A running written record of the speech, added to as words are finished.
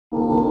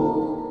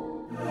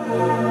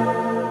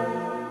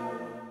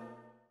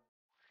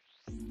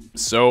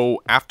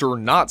So, after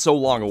not so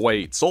long a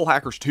wait, Soul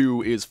Hackers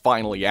 2 is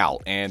finally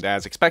out, and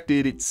as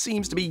expected, it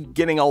seems to be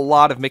getting a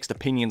lot of mixed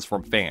opinions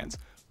from fans.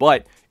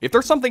 But if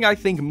there's something I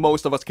think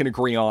most of us can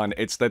agree on,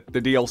 it's that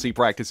the DLC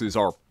practices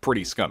are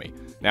pretty scummy.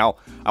 Now,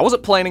 I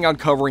wasn't planning on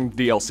covering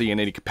DLC in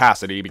any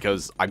capacity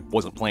because I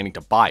wasn't planning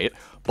to buy it,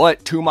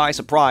 but to my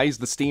surprise,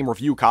 the Steam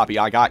review copy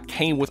I got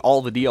came with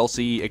all the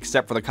DLC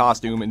except for the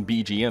costume and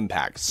BGM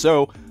packs,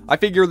 so I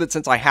figure that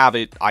since I have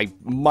it, I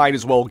might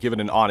as well give it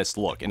an honest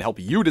look and help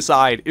you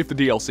decide if the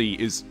DLC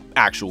is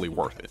actually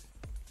worth it.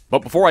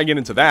 But before I get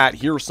into that,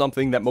 here's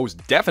something that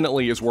most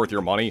definitely is worth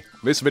your money,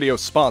 this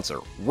video's sponsor,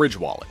 Ridge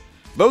Wallet.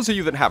 For those of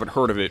you that haven't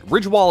heard of it,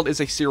 Ridge Wallet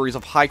is a series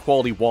of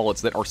high-quality wallets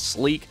that are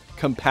sleek,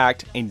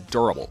 compact, and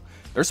durable.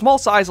 Their small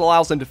size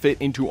allows them to fit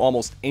into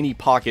almost any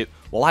pocket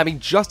while having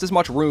just as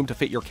much room to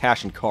fit your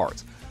cash and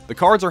cards. The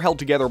cards are held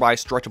together by a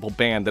stretchable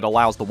band that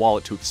allows the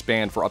wallet to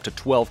expand for up to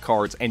 12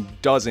 cards and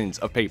dozens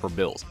of paper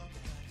bills.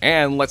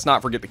 And let's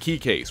not forget the key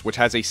case, which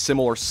has a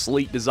similar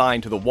sleek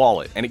design to the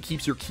wallet, and it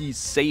keeps your keys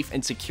safe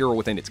and secure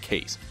within its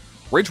case.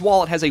 Ridge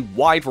Wallet has a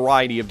wide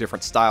variety of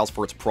different styles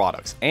for its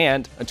products,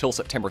 and until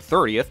September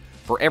 30th,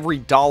 for every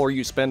dollar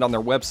you spend on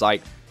their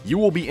website, you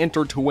will be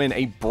entered to win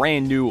a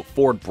brand new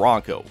Ford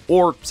Bronco,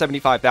 or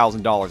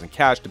 $75,000 in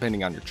cash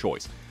depending on your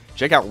choice.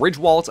 Check out Ridge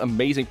Wallet's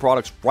amazing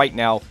products right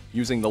now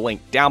using the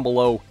link down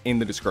below in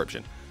the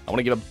description. I want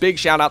to give a big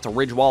shout out to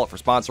Ridge Wallet for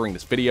sponsoring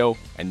this video,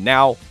 and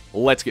now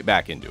let's get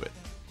back into it.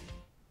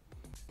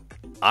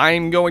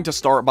 I'm going to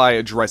start by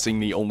addressing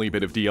the only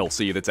bit of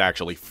DLC that's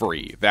actually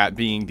free, that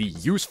being the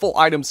useful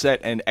item set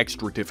and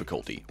extra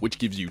difficulty, which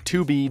gives you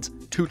 2 beads,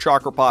 2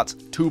 chakra pots,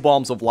 2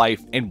 bombs of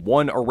life, and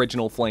 1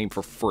 original flame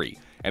for free.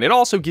 And it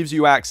also gives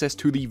you access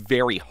to the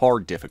very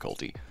hard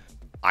difficulty.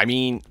 I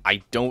mean,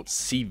 I don't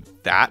see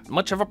that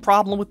much of a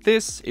problem with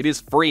this. It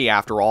is free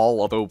after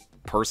all, although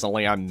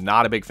personally I'm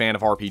not a big fan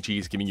of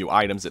RPGs giving you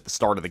items at the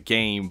start of the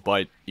game,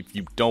 but if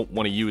you don't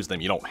want to use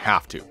them, you don't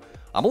have to.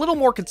 I'm a little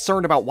more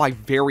concerned about why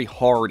very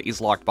hard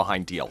is locked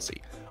behind DLC.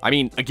 I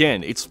mean,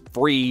 again, it's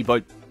free,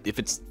 but if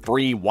it's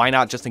free, why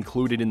not just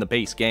include it in the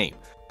base game?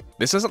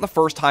 This isn't the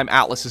first time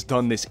Atlus has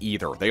done this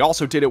either. They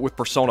also did it with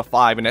Persona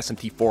 5 and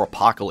SMT4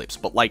 Apocalypse,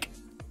 but like,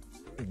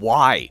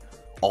 why?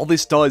 All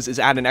this does is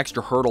add an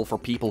extra hurdle for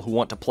people who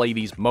want to play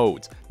these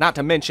modes. Not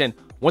to mention,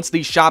 once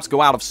these shops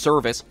go out of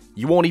service,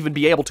 you won't even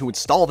be able to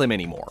install them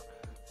anymore.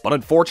 But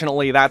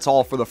unfortunately, that's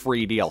all for the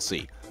free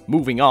DLC.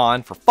 Moving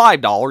on, for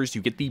 $5,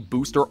 you get the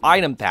Booster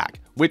Item Pack,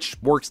 which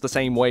works the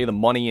same way the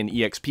money and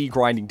EXP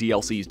grinding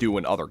DLCs do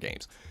in other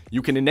games.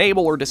 You can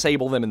enable or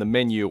disable them in the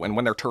menu, and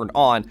when they're turned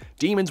on,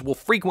 demons will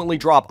frequently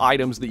drop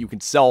items that you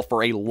can sell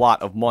for a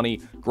lot of money,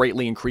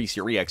 greatly increase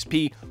your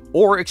EXP,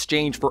 or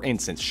exchange for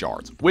incense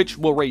shards, which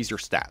will raise your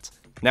stats.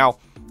 Now,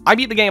 I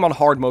beat the game on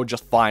hard mode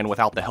just fine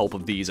without the help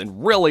of these,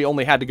 and really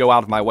only had to go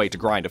out of my way to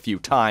grind a few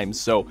times,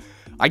 so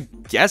I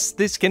guess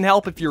this can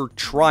help if you're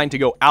trying to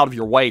go out of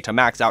your way to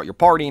max out your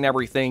party and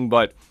everything,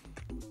 but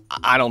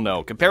I don't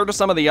know. Compared to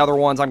some of the other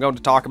ones I'm going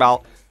to talk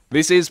about,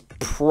 this is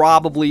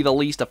probably the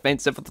least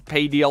offensive of the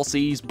paid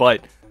DLCs,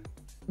 but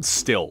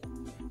still.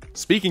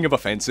 Speaking of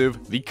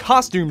offensive, the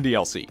costume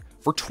DLC.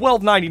 For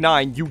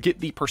 $12.99, you get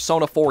the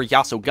Persona 4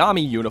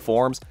 Yasogami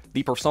uniforms,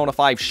 the Persona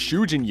 5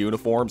 Shujin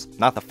uniforms,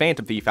 not the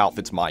Phantom Thief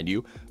outfits mind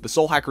you, the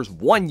Soul Hackers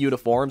 1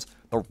 uniforms,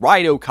 the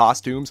Raido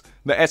costumes,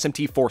 the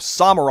SMT4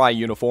 Samurai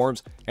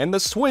uniforms, and the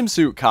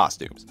swimsuit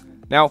costumes.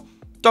 Now,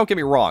 don't get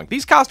me wrong,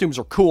 these costumes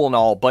are cool and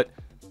all, but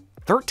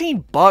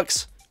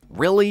 $13?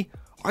 Really?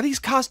 Are these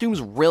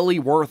costumes really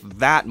worth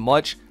that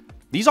much?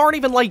 These aren't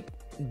even like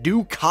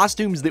new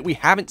costumes that we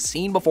haven't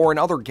seen before in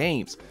other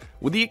games.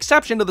 With the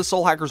exception of the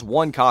Soul Hackers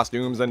 1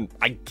 costumes and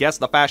I guess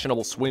the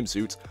fashionable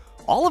swimsuits,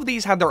 all of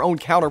these have their own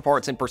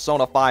counterparts in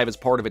Persona 5 as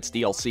part of its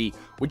DLC,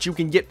 which you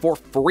can get for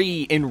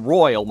free in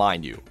Royal,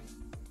 mind you.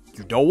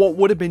 You know what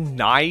would have been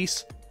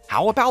nice?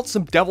 How about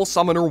some Devil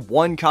Summoner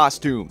 1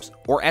 costumes,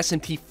 or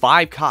SMT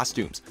 5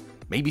 costumes,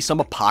 maybe some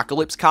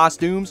Apocalypse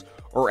costumes,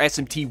 or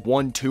SMT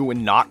 1, 2,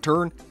 and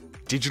Nocturne,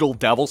 Digital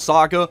Devil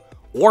Saga,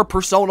 or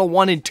Persona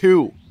 1 and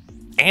 2,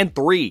 and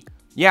 3.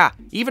 Yeah,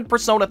 even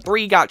Persona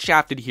 3 got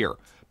shafted here.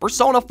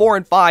 Persona 4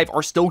 and 5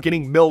 are still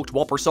getting milked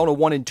while Persona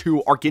 1 and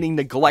 2 are getting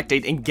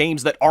neglected in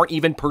games that aren't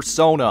even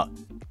Persona.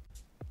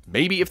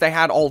 Maybe if they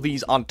had all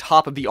these on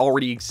top of the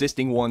already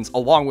existing ones,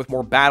 along with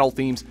more battle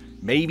themes,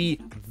 maybe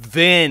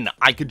then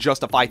I could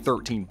justify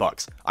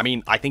 $13. I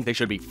mean, I think they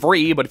should be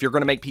free, but if you're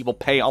going to make people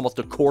pay almost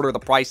a quarter the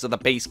price of the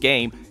base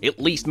game, at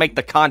least make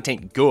the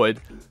content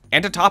good.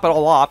 And to top it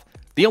all off,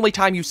 the only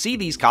time you see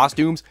these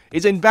costumes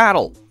is in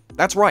battle.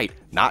 That's right,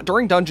 not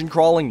during dungeon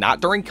crawling, not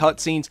during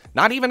cutscenes,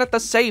 not even at the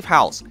safe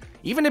house.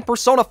 Even in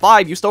Persona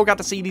 5, you still got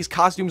to see these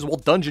costumes while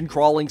dungeon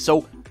crawling,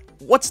 so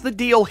what's the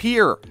deal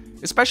here?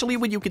 Especially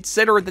when you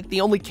consider that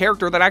the only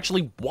character that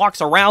actually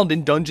walks around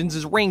in dungeons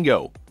is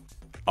Ringo.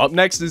 Up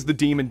next is the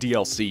Demon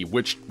DLC,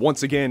 which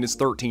once again is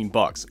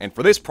 $13, and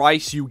for this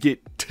price you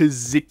get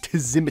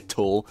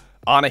Tzimital,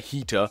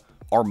 Anahita,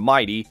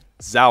 Armighty,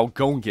 Zhao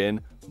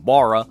Gongen,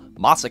 Mara,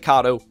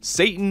 Masakato,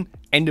 Satan,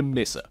 and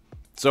Amissa.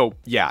 So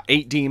yeah,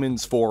 8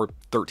 demons for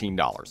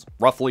 $13,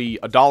 roughly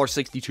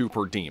 $1.62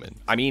 per demon.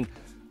 I mean,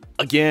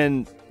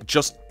 again,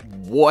 just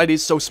what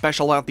is so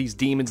special about these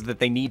demons that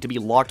they need to be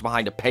locked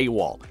behind a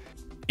paywall?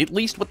 At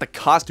least with the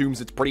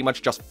costumes, it's pretty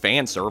much just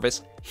fan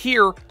service.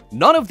 Here,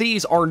 none of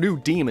these are new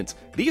demons.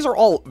 These are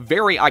all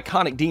very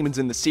iconic demons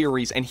in the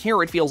series, and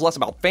here it feels less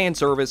about fan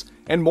service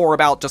and more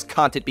about just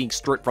content being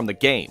stripped from the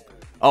game.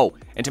 Oh,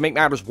 and to make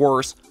matters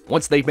worse,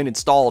 once they've been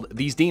installed,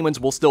 these demons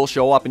will still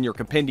show up in your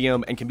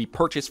compendium and can be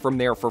purchased from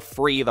there for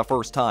free the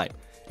first time.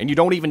 And you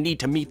don't even need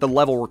to meet the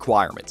level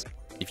requirements.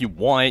 If you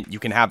want, you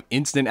can have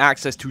instant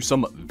access to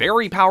some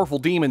very powerful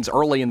demons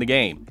early in the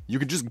game. You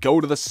could just go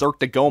to the Cirque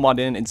de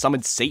Gomadin and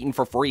summon Satan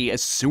for free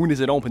as soon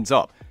as it opens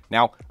up.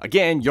 Now,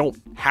 again, you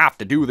don't have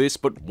to do this,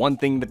 but one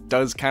thing that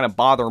does kind of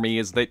bother me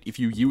is that if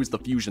you use the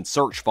Fusion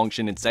search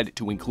function and set it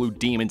to include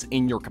demons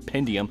in your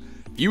compendium,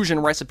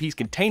 Fusion recipes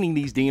containing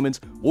these demons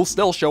will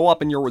still show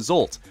up in your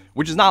results,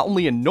 which is not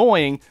only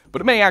annoying,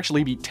 but it may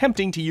actually be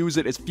tempting to use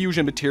it as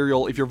Fusion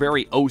material if you're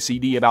very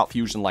OCD about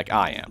Fusion like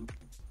I am.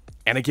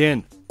 And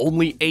again,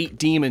 only 8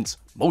 demons,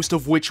 most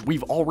of which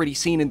we've already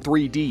seen in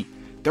 3D.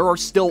 There are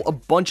still a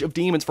bunch of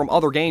demons from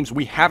other games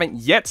we haven't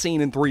yet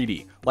seen in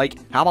 3D. Like,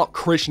 how about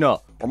Krishna,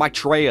 or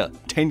Maitreya,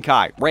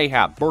 Tenkai,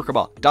 Rahab,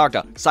 Merkaba,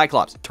 Dagda,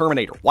 Cyclops,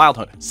 Terminator, Wild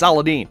Hunt,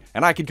 Saladin,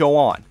 and I could go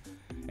on.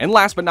 And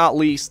last but not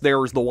least,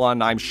 there's the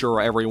one I'm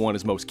sure everyone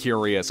is most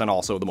curious and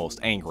also the most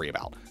angry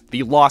about.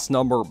 The Lost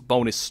Number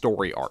bonus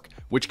story arc,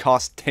 which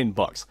costs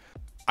 $10.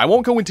 I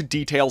won't go into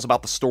details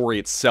about the story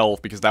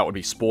itself because that would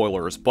be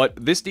spoilers, but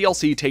this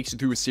DLC takes you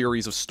through a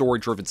series of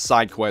story-driven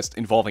side quests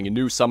involving a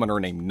new summoner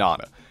named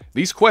Nana.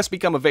 These quests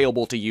become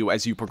available to you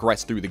as you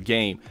progress through the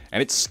game,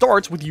 and it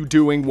starts with you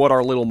doing what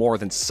are little more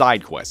than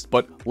side quests,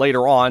 but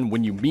later on,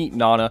 when you meet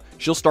Nana,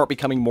 she'll start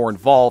becoming more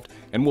involved,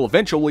 and will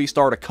eventually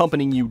start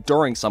accompanying you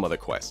during some of the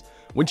quests.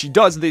 When she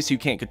does this, you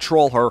can't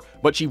control her,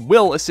 but she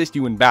will assist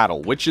you in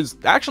battle, which is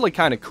actually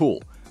kinda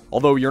cool.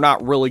 Although you're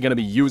not really gonna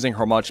be using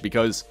her much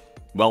because,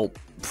 well,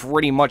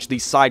 pretty much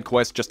these side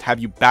quests just have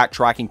you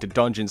backtracking to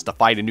dungeons to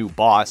fight a new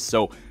boss,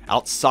 so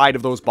outside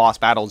of those boss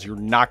battles, you're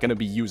not going to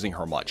be using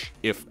her much,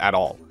 if at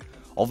all.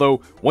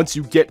 Although, once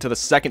you get to the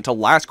second to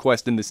last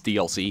quest in this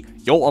DLC,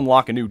 you'll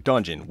unlock a new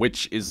dungeon,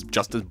 which is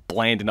just as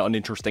bland and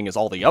uninteresting as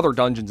all the other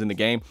dungeons in the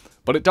game,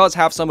 but it does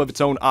have some of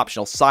its own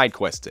optional side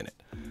quests in it.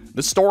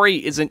 The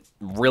story isn't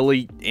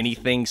really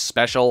anything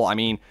special. I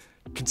mean,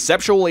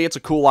 conceptually it's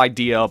a cool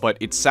idea, but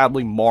it's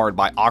sadly marred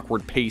by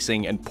awkward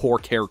pacing and poor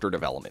character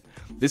development.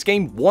 This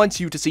game wants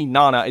you to see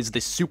Nana as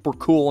this super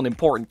cool and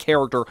important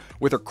character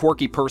with her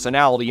quirky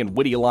personality and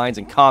witty lines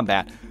in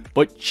combat,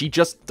 but she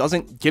just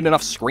doesn't get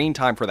enough screen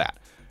time for that.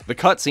 The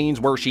cutscenes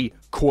where she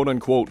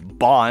quote-unquote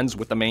bonds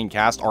with the main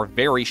cast are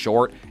very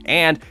short,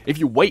 and if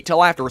you wait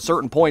till after a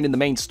certain point in the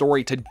main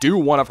story to do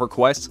one of her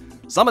quests,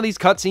 some of these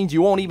cutscenes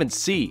you won't even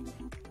see.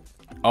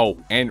 Oh,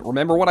 and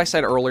remember what I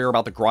said earlier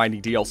about the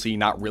grinding DLC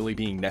not really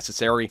being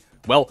necessary?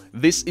 Well,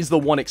 this is the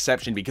one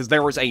exception because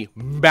there is a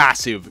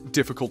massive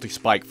difficulty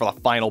spike for the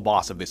final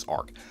boss of this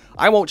arc.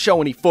 I won't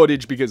show any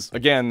footage because,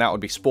 again, that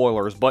would be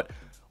spoilers, but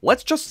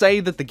let's just say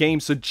that the game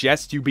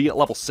suggests you be at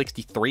level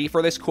 63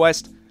 for this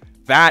quest.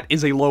 That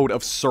is a load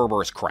of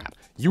Cerberus crap.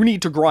 You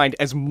need to grind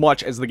as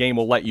much as the game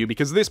will let you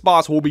because this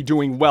boss will be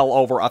doing well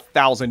over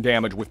 1,000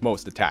 damage with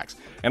most attacks.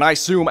 And I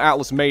assume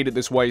Atlas made it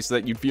this way so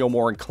that you'd feel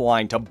more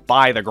inclined to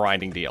buy the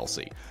grinding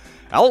DLC.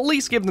 I'll at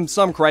least give them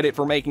some credit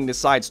for making this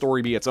side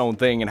story be its own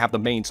thing and have the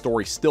main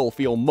story still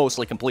feel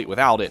mostly complete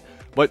without it,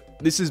 but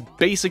this is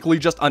basically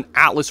just an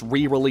Atlas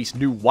re-released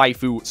new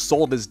waifu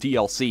sold as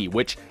DLC,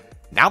 which,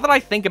 now that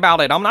I think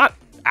about it, I'm not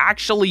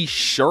actually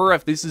sure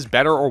if this is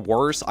better or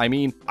worse. I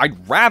mean,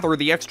 I'd rather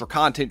the extra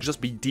content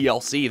just be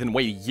DLC than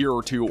wait a year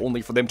or two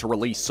only for them to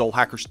release Soul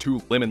Hackers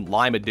 2 Lemon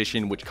Lime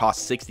Edition, which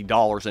costs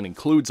 $60 and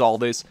includes all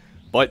this.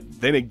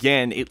 But then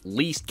again, at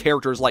least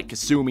characters like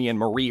Kasumi and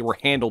Marie were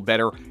handled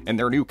better, and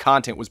their new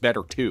content was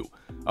better too.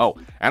 Oh,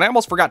 and I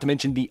almost forgot to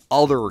mention the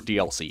other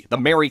DLC, the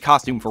Mary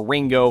costume for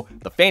Ringo,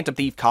 the Phantom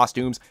Thief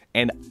costumes,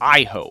 and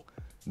Iho.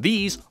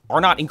 These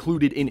are not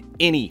included in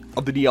any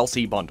of the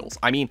DLC bundles.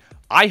 I mean,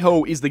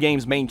 Iho is the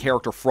game's main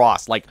character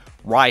Frost, like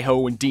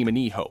Raiho and Demon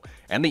Iho,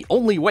 and the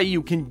only way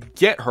you can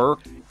get her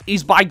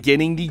is by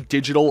getting the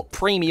digital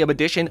premium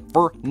edition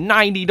for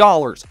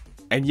 $90.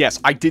 And yes,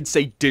 I did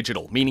say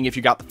digital, meaning if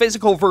you got the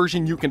physical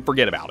version, you can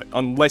forget about it,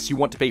 unless you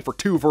want to pay for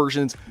 2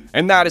 versions,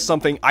 and that is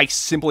something I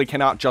simply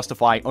cannot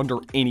justify under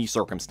any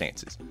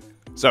circumstances.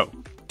 So,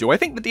 do I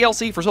think the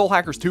DLC for Soul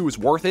Hackers 2 is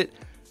worth it?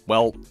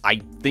 Well,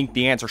 I think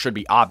the answer should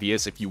be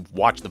obvious if you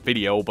watch the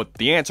video, but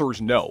the answer is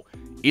no.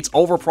 It's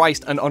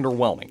overpriced and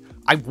underwhelming.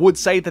 I would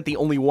say that the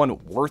only one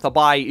worth a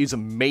buy is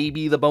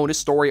maybe the bonus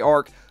story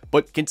arc,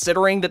 but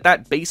considering that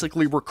that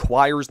basically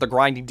requires the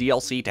grinding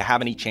DLC to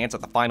have any chance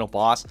at the final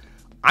boss,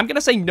 I'm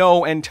gonna say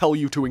no and tell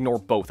you to ignore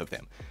both of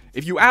them.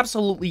 If you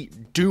absolutely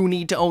do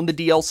need to own the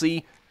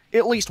DLC,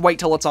 at least wait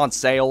till it's on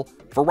sale.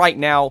 For right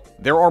now,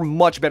 there are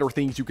much better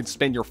things you can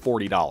spend your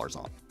 $40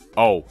 on.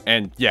 Oh,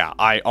 and yeah,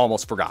 I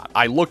almost forgot.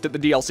 I looked at the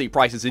DLC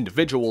prices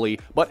individually,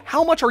 but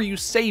how much are you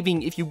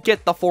saving if you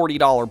get the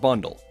 $40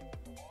 bundle?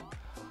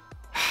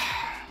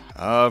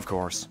 Of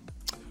course.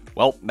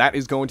 Well, that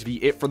is going to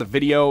be it for the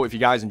video. If you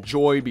guys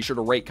enjoyed, be sure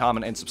to rate,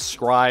 comment, and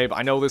subscribe.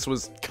 I know this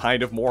was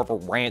kind of more of a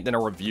rant than a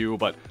review,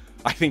 but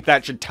I think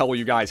that should tell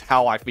you guys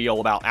how I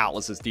feel about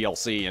Atlas's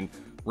DLC and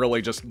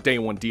really just Day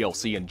 1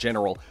 DLC in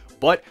general.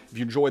 But if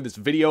you enjoyed this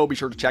video, be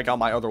sure to check out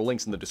my other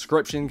links in the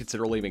description.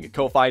 Consider leaving a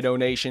Ko-Fi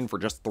donation for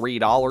just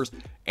 $3.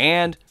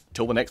 And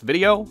till the next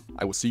video,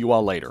 I will see you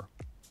all later.